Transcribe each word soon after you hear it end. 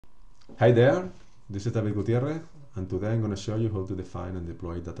Hi there, this is David Gutierrez, and today I'm going to show you how to define and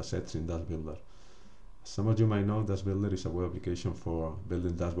deploy datasets in Dashbuilder. Some of you might know Dashbuilder is a web application for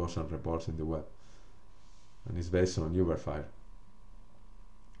building dashboards and reports in the web, and it's based on Uberfire.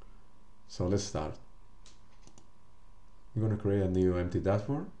 So let's start. I'm going to create a new empty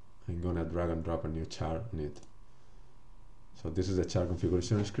dashboard. I'm going to drag and drop a new chart on it. So this is the chart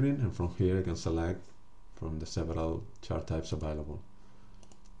configuration screen, and from here I can select from the several chart types available.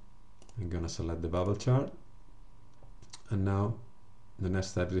 I'm going to select the bubble chart, and now the next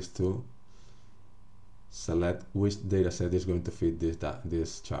step is to select which dataset is going to fit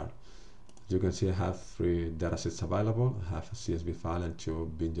this chart. As you can see, I have 3 datasets available. I have a CSV file and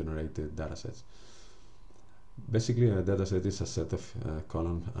 2 being generated datasets. Basically, a dataset is a set of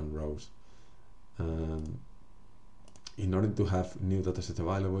columns and rows. In order to have new datasets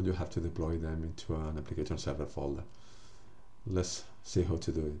available, you have to deploy them into an application server folder. Let's see how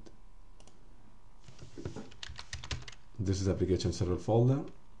to do it. This is the application server folder,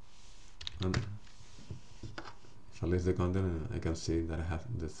 and if I list the content, I can see that I have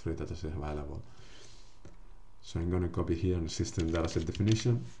the 3 datasets available. So I'm going to copy here an existing dataset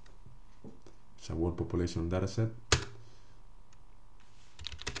definition. It's a world population dataset.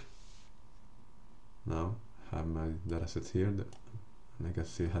 Now I have my dataset here, and I can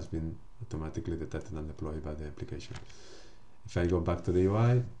see it has been automatically detected and deployed by the application. If I go back to the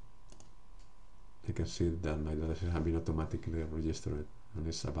UI, I can see that my dataset have been automatically registered and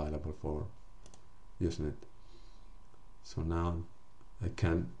is available for using it. So now I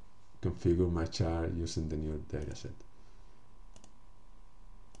can configure my chart using the new dataset.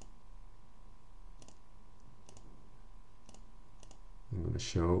 I'm going to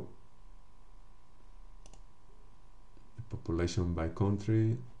show the population by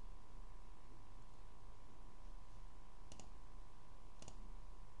country.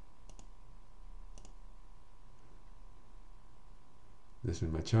 This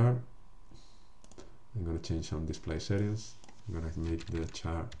is my chart. I'm going to change some display settings. I'm going to make the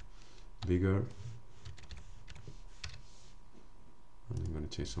chart bigger, and I'm going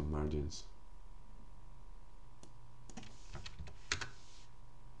to change some margins.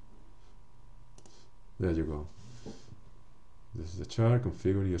 There you go. This is the chart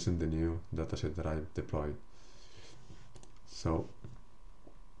configured using the new dataset that I deployed. So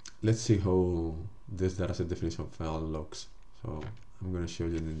let's see how this dataset definition file looks. So I'm going to show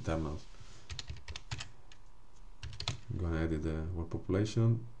you the internals. I'm going to edit the world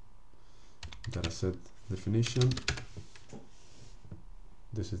population, dataset definition.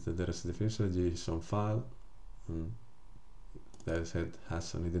 This is the dataset definition, JSON file. And dataset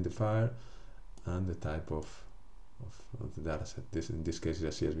has an identifier and the type of the dataset. In this case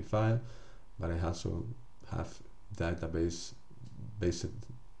is a CSV file, but I also have database based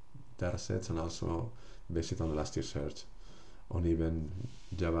datasets and also based on Elasticsearch, on even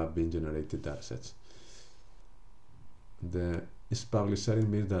Java being generated datasets. The is published setting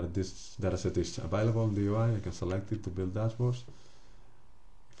means that this dataset is available in the UI. I can select it to build dashboards.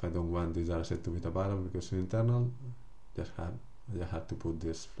 If I don't want this dataset to be available because it's internal, I have to put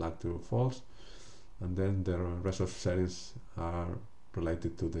this flag to false, and then the rest of settings are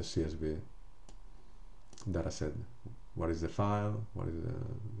related to the CSV dataset. What is the file? What is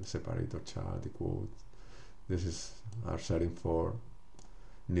the separator chart, the quote? This is our setting for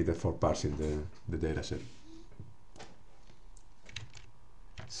needed for parsing the dataset.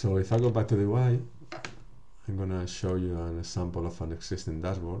 So if I go back to the UI, I'm going to show you an example of an existing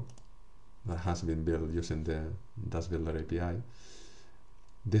dashboard that has been built using the Dashbuilder API.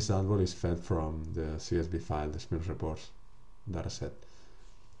 This dashboard is fed from the CSV file, the Sprint Reports dataset.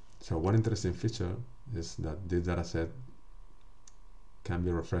 So one interesting feature is that this dataset can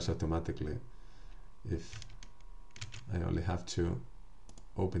be refreshed automatically if I only have to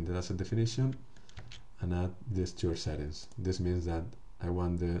open the dataset definition and add these 2 settings. This means that I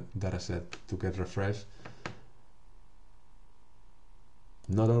want the dataset to get refreshed,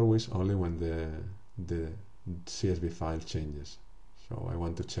 not always, only when the CSV file changes. So I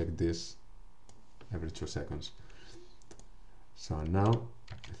want to check this every 2 seconds. So now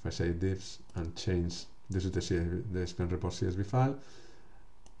if I say this and change, this is the Sprint Report CSV file,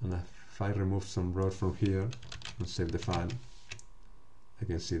 and if I remove some rows from here and save the file, I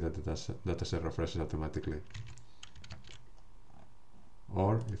can see that the dataset refreshes automatically.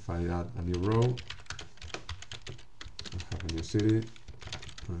 Or if I add a new row, I have a new city,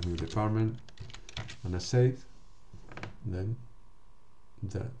 a new department, and I save, then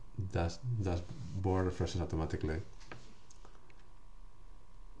the dashboard refreshes automatically.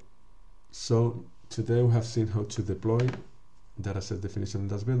 So today we have seen how to deploy dataset definition in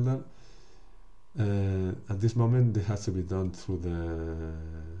Dashbuilder. At this moment, it has to be done through the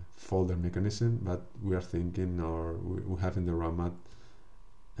folder mechanism, but we are thinking, or we have in the roadmap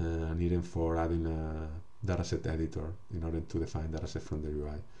needing for adding a dataset editor in order to define dataset from the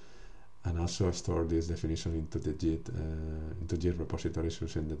UI, and also store this definition into the Git repositories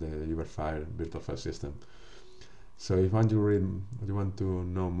using the Uberfile virtual file system. So if you want to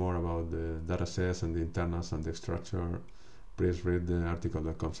know more about the datasets and the internals and the structure, please read the article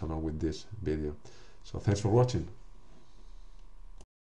that comes along with this video. So thanks for watching.